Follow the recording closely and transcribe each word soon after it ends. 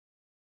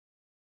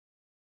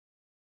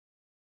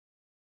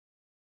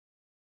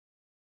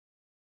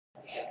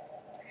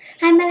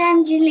Hi,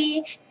 Madam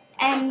Julie,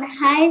 and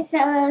hi,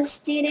 fellow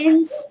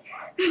students.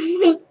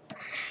 I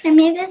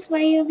made this for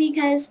you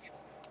because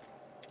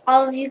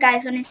all of you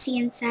guys want to see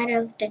inside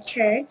of the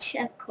church,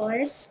 of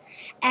course.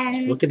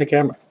 And Look at the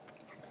camera.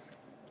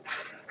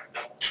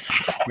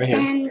 Right here.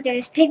 And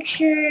there's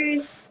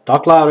pictures.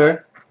 Talk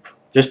louder.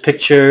 There's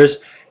pictures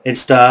and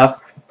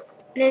stuff.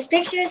 There's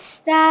pictures,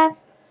 stuff.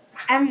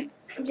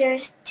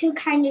 There's two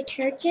kind of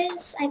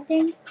churches, I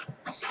think.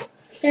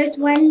 There's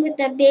one with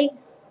a big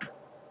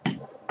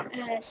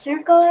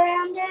circle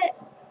around it.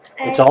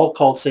 It's all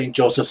called St.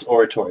 Joseph's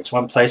Oratory. It's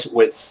one place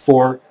with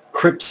 4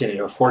 crypts in it,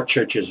 or 4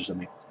 churches or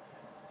something.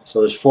 So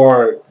there's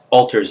 4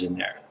 altars in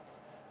there.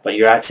 But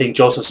you're at St.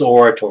 Joseph's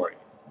Oratory.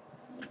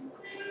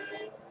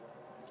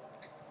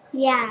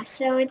 Yeah,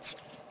 so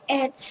it's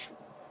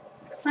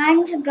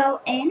fun to go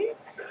in.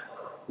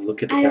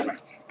 Look at the camera.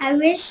 I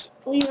wish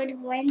we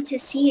would went to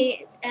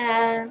see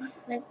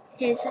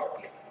his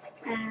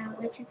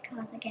what's it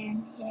called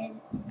again? His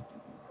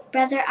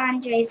Brother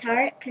Andre's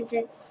heart, because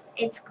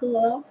it's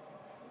cool.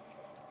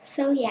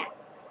 So yeah.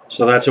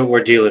 So that's what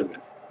we're dealing with.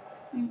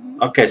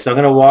 Mm-hmm. Okay, so I'm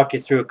going to walk you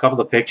through a couple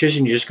of pictures,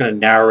 and you're just going to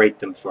narrate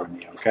them for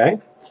me,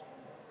 okay?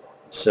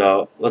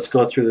 So let's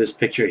go through this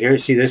picture here.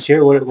 See this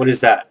here? What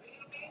is that?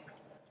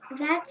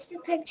 That's the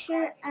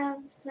picture of...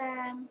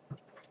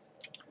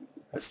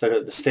 That's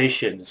the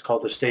station. It's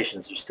called the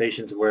stations. There's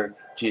stations where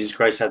Jesus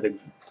Christ had to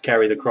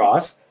carry the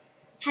cross.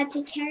 Had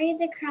to carry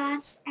the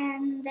cross,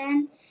 and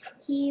then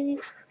he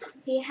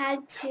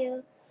had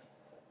to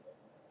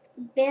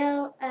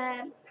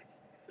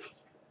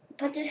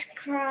put this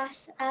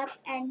cross up,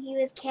 and he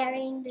was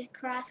carrying the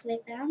cross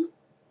with him.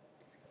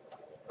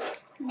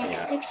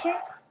 Next picture.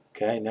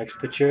 Okay, next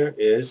picture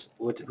is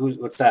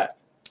what's that?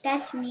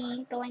 That's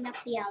me going up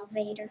the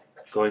elevator.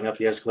 Going up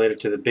the escalator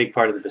to the big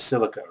part of the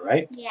basilica,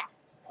 right? Yeah.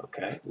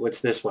 Okay,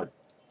 what's this one?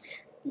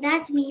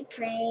 That's me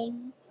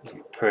praying.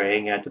 You're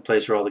praying at the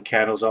place where all the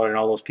candles are, and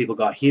all those people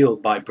got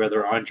healed by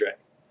Brother Andre.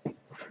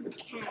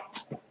 Okay.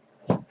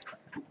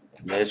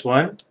 This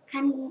one?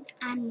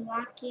 I'm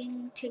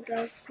walking to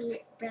go see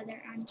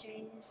Brother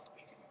Andre's,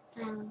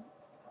 I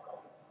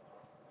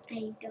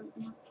don't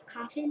know,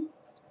 coffin.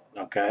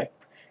 Okay.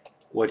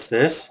 What's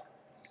this?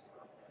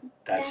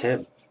 That's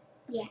him.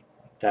 Yeah.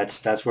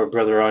 That's where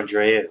Brother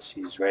Andre is.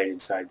 He's right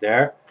inside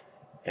there,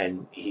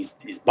 and his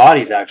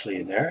body's actually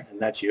in there, and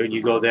that's you. And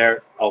you go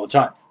there all the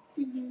time,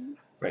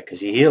 right? Because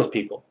he heals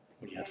people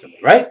when you have something,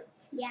 right?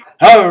 Yeah.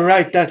 All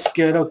right, that's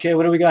good. Okay,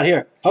 what do we got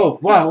here? Oh,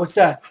 wow, what's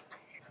that?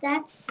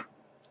 That's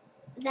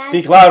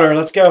Speak louder.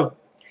 Let's go.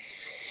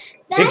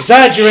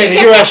 Exaggerated.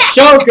 You're a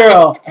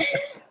showgirl.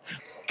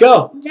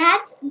 Go.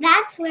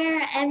 That's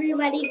where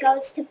everybody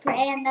goes to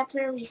pray, and that's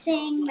where we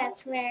sing.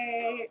 That's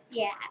where,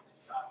 yeah,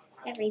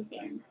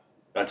 everything.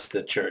 That's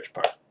the church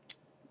part.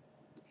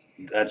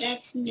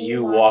 That's me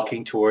you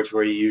walking towards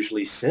where you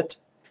usually sit,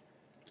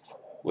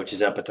 which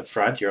is up at the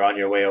front. You're on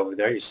your way over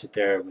there. You sit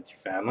there with your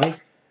family.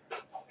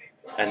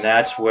 And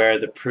that's where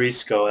the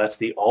priests go. That's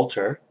the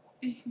altar.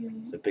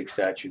 There's a big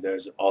statue.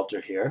 There's an altar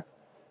here.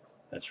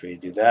 That's where you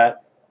do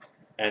that.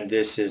 And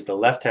this is the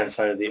left-hand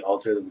side of the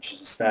altar, which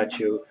is a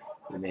statue.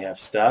 And they have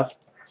stuff.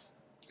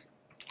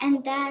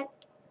 And that,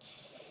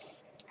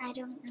 I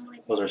don't know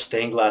what. Those are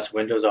stained glass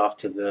windows off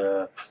to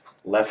the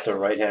left or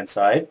right-hand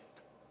side.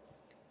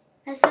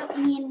 That's what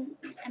me.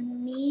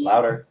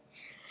 Louder.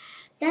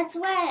 That's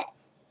what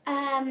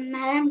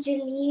Madame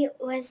Julie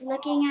was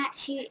looking at.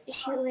 She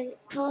was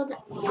told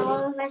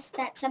all of us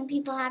that some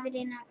people have it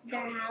in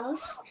their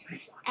house,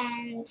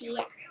 and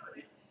yeah.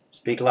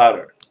 Speak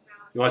louder.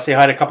 You want to say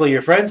hi to a couple of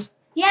your friends?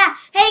 Yeah.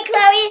 Hey,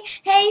 Chloe.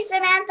 Hey,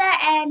 Samantha.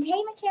 And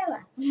hey,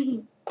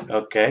 Michaela.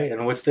 Okay.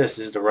 And what's this?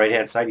 This is the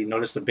right-hand side. You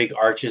notice the big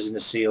arches in the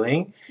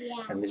ceiling?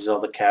 Yeah. And this is all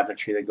the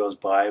cabinetry that goes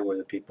by where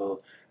the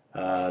people,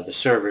 the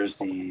servers,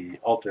 the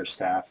altar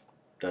staff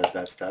does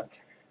that stuff.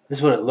 This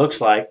is what it looks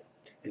like.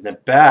 In the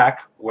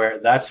back,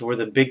 that's where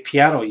the big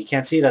piano, you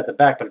can't see it at the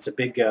back, but it's a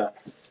big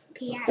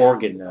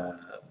organ.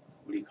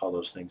 What do you call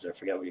those things? I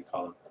forget what you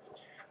call them.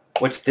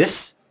 What's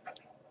this?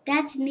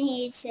 That's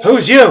me. So.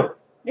 Who's you?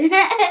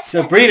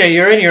 Sabrina,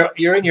 you're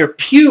in your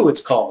pew.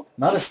 It's called,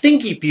 not a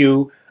stinky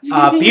pew.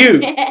 A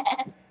pew.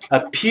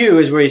 A pew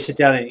is where you sit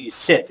down and you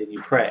sit and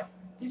you pray.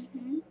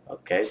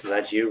 Okay, so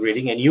that's you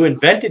reading, and you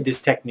invented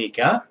this technique,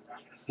 huh?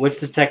 What's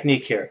this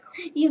technique here?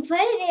 You put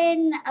it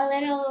in a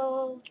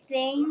little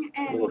thing.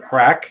 A little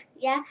crack?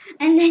 Yeah,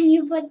 and then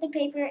you put the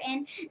paper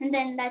in, and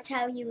then that's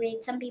how you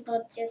read. Some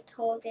people just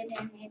hold it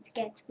and it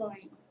gets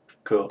boring.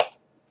 Cool.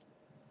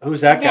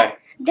 Who's that guy?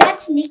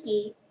 That's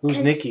Nikki. Who's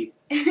Nikki?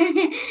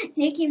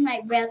 Nikki,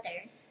 my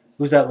brother.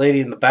 Who's that lady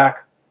in the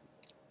back?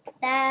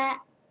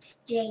 That's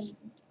Jane.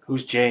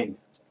 Who's Jane?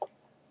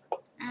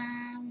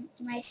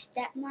 My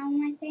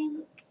stepmom, I think.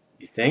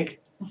 You think?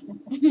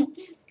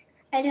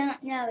 I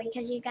don't know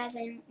because you guys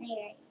aren't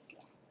married.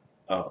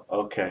 Oh,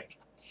 okay.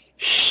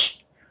 Shh.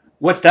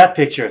 What's that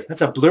picture?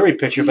 That's a blurry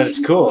picture, but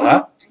it's cool,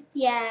 huh?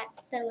 Yeah,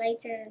 the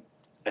lights are...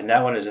 And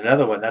that one is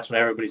another one. That's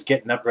when everybody's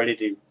getting up ready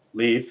to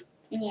leave.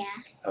 Yeah.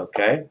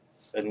 Okay.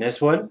 And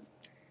this one?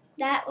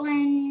 That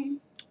one...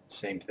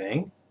 Same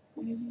thing.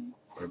 Mm-hmm.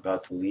 We're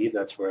about to leave.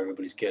 That's where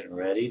everybody's getting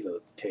ready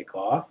to take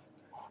off.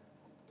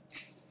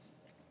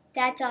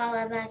 That's all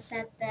of us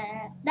at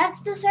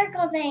that's the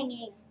circle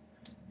thingy.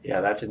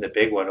 Yeah, that's in the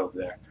big one over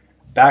there.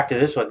 Back to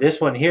this one.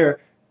 This one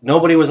here,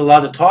 nobody was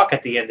allowed to talk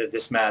at the end of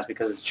this Mass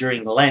because it's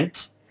during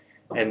Lent.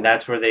 And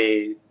that's where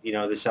they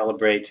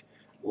celebrate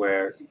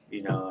where,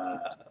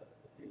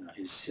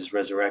 his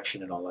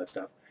resurrection and all that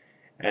stuff.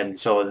 And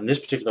so in this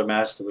particular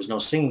Mass, there was no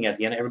singing at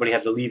the end. Everybody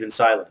had to leave in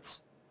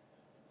silence.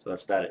 So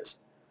that's what that is.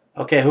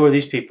 Okay, who are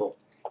these people?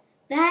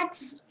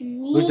 That's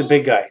me. Who's the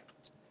big guy?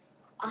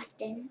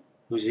 Austin.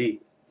 Who's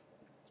he?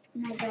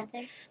 My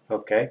brother.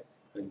 Okay.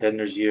 And then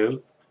there's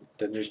you.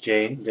 Then there's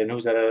Jane. Then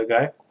who's that other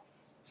guy?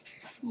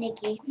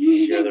 Nikki.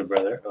 Your other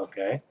brother.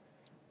 Okay.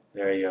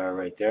 There you are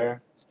right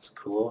there. It's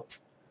cool.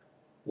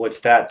 What's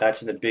that?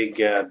 That's in the big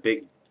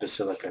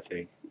basilica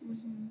thing.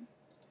 Mm-hmm.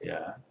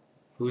 Yeah.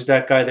 Who's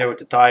that guy there with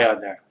the tie on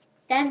there?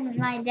 That's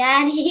my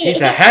daddy. He's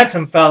a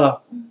handsome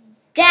fellow.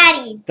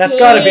 Daddy. That's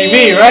got to be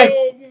me,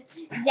 right?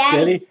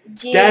 Daddy.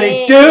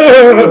 Daddy,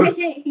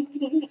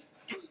 dude.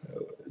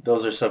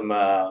 Those are some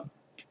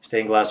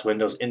stained glass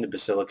windows in the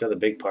basilica, the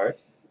big part.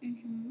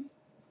 Mm-hmm.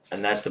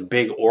 And that's the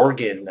big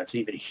organ. That's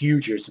even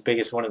huger. It's the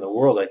biggest one in the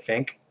world, I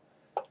think.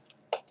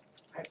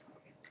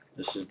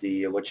 This is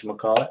the,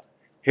 whatchamacallit.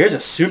 Here's a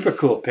super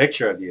cool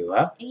picture of you,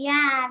 huh?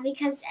 Yeah,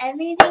 because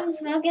everything's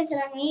focused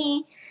on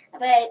me,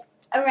 but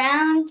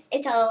around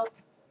it's all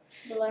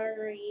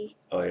blurry.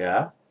 Oh,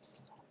 yeah?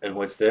 And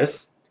what's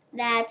this?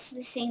 That's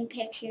the same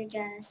picture,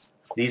 just.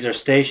 These are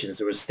stations.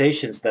 There were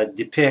stations that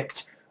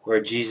depict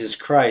where Jesus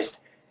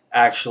Christ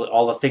actually,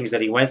 all the things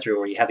that he went through,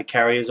 where he had to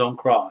carry his own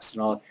cross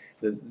and all.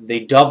 They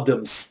dubbed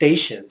them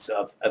stations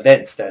of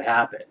events that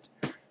happened.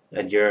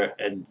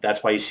 And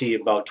that's why you see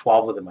about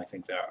 12 of them, I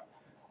think there are.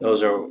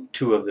 Those are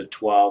 2 of the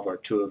 12 or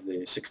 2 of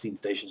the 16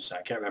 stations.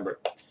 I can't remember.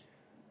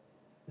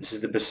 This is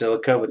the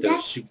basilica with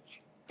the...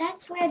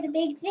 That's where the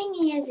big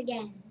thingy is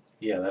again.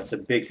 Yeah, that's a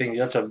big thing.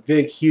 That's a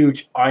big,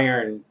 huge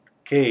iron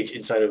cage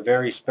inside a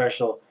very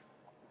special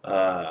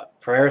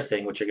prayer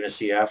thing, which you're going to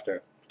see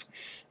after.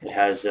 It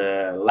has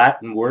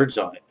Latin words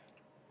on it.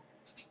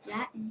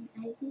 Latin?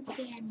 I didn't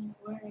see any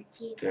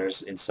words either.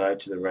 There's inside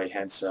to the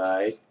right-hand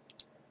side.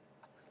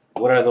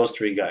 What are those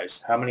 3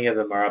 guys? How many of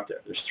them are up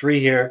there? There's 3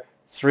 here,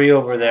 3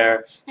 over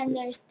there. And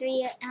there's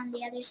 3 on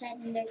the other side,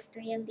 and there's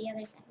 3 on the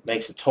other side.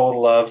 Makes a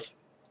total of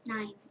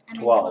 9.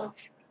 12.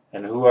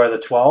 And who are the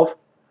 12?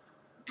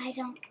 I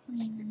don't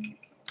remember.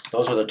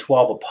 Those are the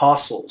 12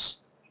 apostles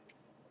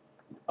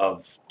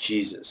of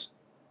Jesus'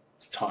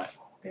 time.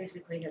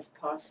 Basically his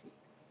posse.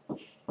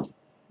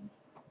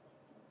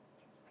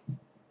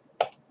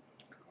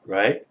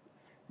 Right?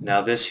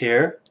 Now this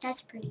here,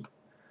 That's pretty.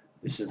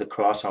 this is the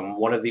cross on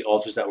one of the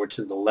altars that were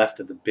to the left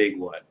of the big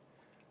one.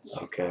 Yeah.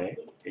 Okay.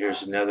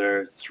 Here's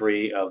another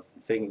 3 of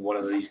the thing. One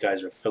of these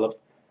guys are Philip,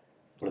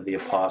 one of the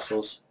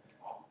apostles.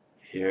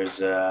 Here's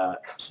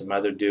some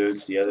other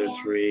dudes, the other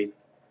 3.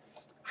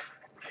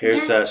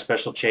 Here's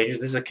special changes.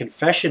 This is a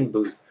confession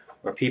booth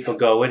where people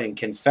go in and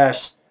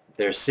confess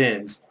their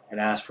sins and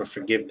ask for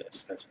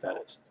forgiveness. That's what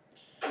that is.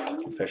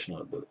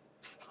 Confessional booth.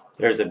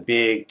 There's a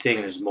big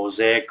thing. There's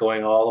mosaic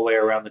going all the way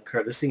around the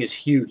curve. This thing is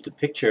huge. The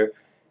picture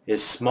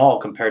is small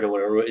compared to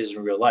what it is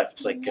in real life.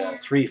 It's like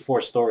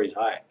 3-4 stories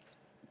high.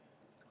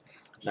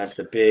 That's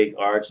the big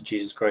arch,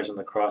 Jesus Christ on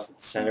the cross at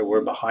the center.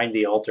 We're behind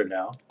the altar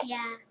now.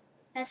 Yeah,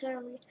 that's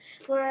where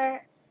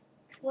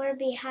we're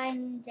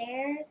behind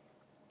there.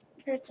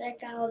 There's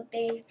like a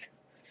big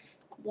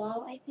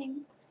wall, I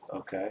think.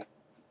 Okay.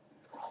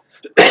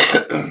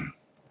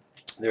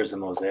 There's the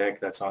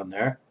mosaic that's on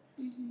there.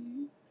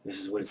 Mm-hmm. This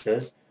is what it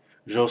says.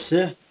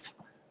 Joseph.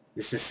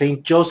 This is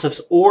Saint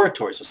Joseph's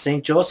oratory. So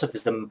Saint Joseph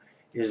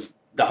is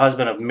the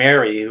husband of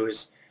Mary, who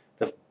is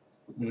the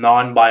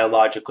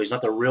non-biological. He's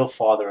not the real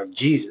father of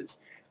Jesus.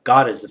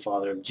 God is the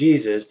father of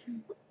Jesus.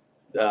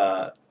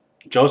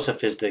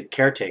 Joseph is the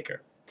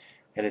caretaker.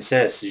 And it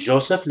says,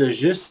 Joseph le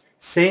juste,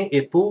 saint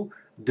époux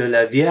de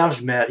la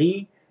Vierge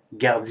Marie,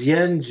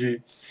 gardienne du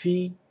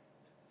Fils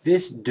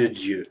de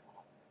Dieu.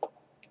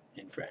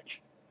 In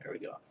French. There we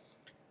go.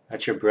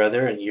 That's your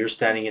brother, and you're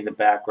standing in the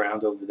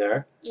background over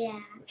there. Yeah.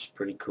 Which is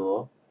pretty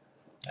cool.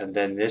 And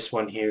then this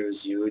one here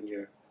is you and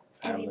your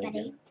family.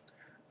 Everybody.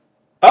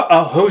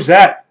 Uh-oh, who's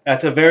that?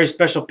 That's a very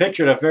special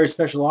picture, a very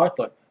special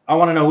artwork. I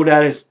want to know who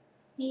that is.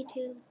 Me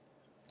too.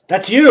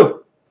 That's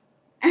you!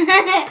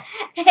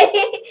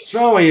 What's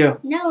wrong with you?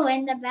 No,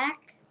 in the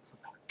back.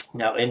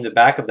 Now, in the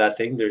back of that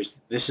thing,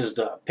 this is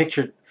the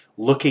picture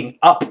looking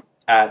up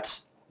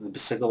at the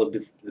basilica,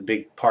 the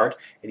big part,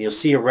 and you'll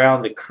see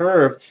around the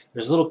curve,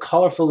 there's little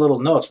colorful little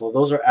notes. Well,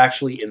 those are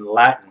actually in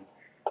Latin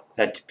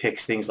that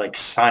depicts things like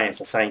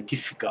science, a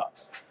scientifica,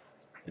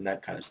 and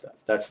that kind of stuff.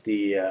 That's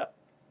the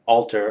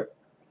altar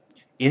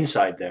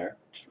inside there,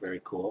 which is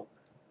very cool.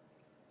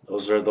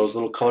 Those are those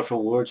little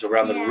colorful words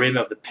around the rim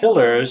of the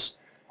pillars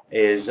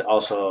is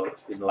also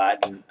in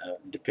Latin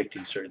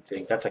depicting certain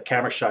things. That's a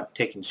camera shot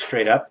taken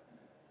straight up.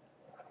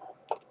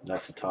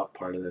 That's the top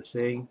part of the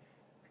thing.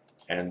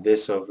 And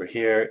this over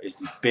here is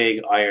the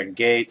big iron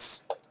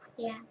gates.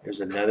 Yeah.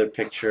 There's another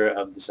picture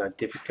of the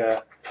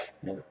Scientifica.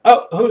 And,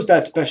 oh, who's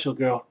that special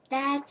girl?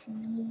 That's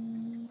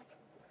me.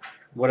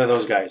 What are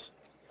those guys?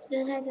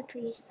 Those are the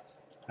priests.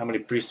 How many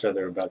priests are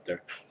there about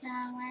there?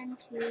 1,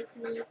 2,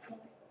 3, 4.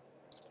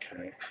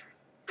 Okay.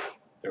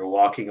 They're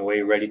walking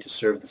away ready to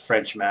serve the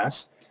French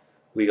Mass.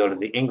 We go to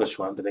the English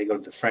one, but they go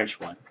to the French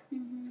one.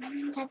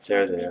 That's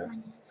There where they the are. big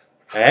one is.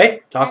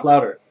 Hey, talk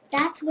louder.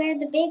 That's where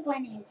the big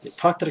one is.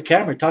 Talk to the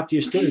camera. Talk to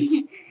your students.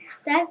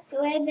 That's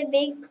where the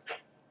big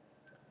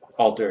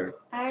Altar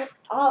our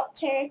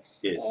altar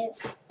is.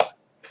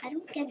 I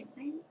don't get it.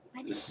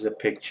 Why This is a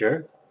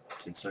picture.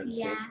 It's inside the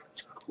Yeah. thing.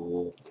 It's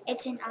cool.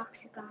 It's an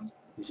octagon.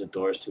 These are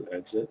doors to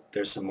exit.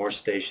 There's some more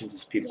stations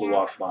as people Yeah.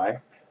 walk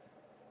by.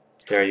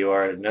 There you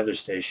are at another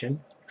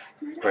station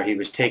where he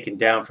was taken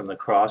down from the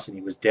cross and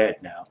he was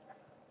dead now.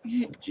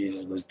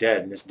 Jesus was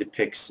dead, and this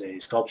depicts a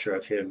sculpture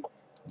of him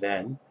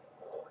then.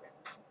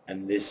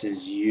 And this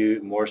is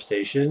more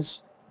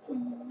stations.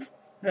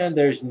 And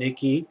there's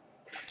Nikki.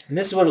 And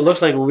this is what it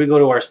looks like when we go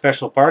to our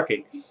special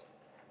parking.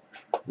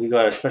 We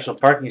got a special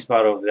parking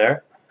spot over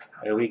there.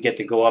 And we get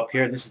to go up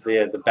here. This is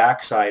the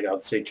back side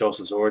of St.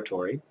 Joseph's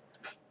Oratory.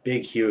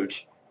 Big,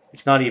 huge.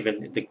 It's not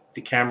even,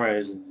 the camera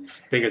is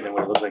bigger than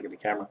what it looks like in the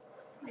camera.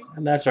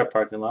 And that's our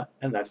parking lot.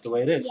 And that's the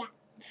way it is. Yeah.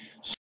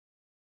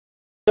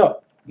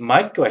 So,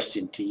 my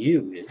question to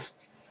you is,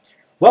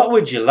 what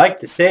would you like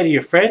to say to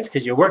your friends?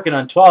 Because you're working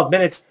on 12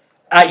 minutes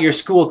at your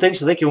school thing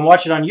so they can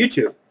watch it on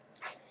YouTube.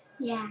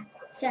 Yeah.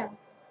 So,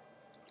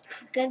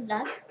 good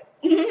luck.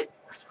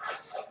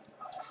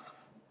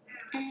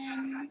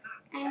 And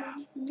I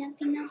have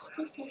nothing else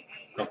to say.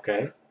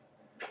 Okay.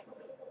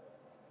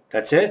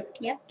 That's it?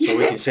 Yep. So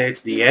we can say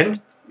it's the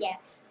end?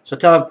 Yes. So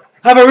tell them,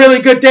 have a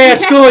really good day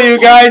at school,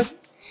 you guys.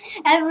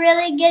 Have a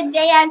really good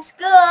day at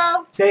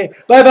school. Say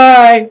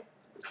bye-bye.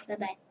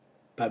 Bye-bye.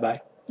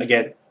 Bye-bye.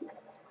 Again.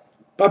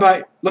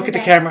 Bye-bye. Look at the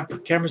Bye-bye. camera.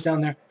 Camera's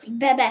down there.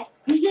 Bye-bye.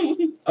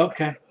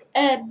 Okay.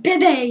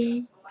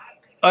 Bye-bye.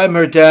 I'm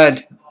her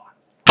dad.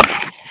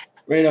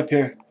 Right up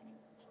here.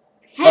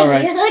 Hey, All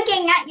right. you're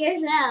looking at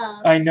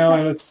yourself. I know,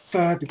 I look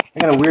fabulous. I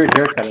got a weird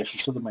haircut. I should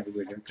show them my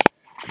weird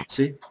haircut.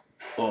 See?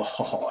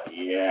 Oh,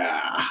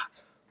 yeah.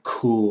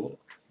 Cool.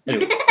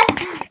 Anyway.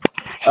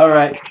 All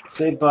right.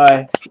 Say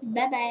bye.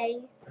 Bye-bye.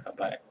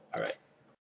 Bye-bye. All right.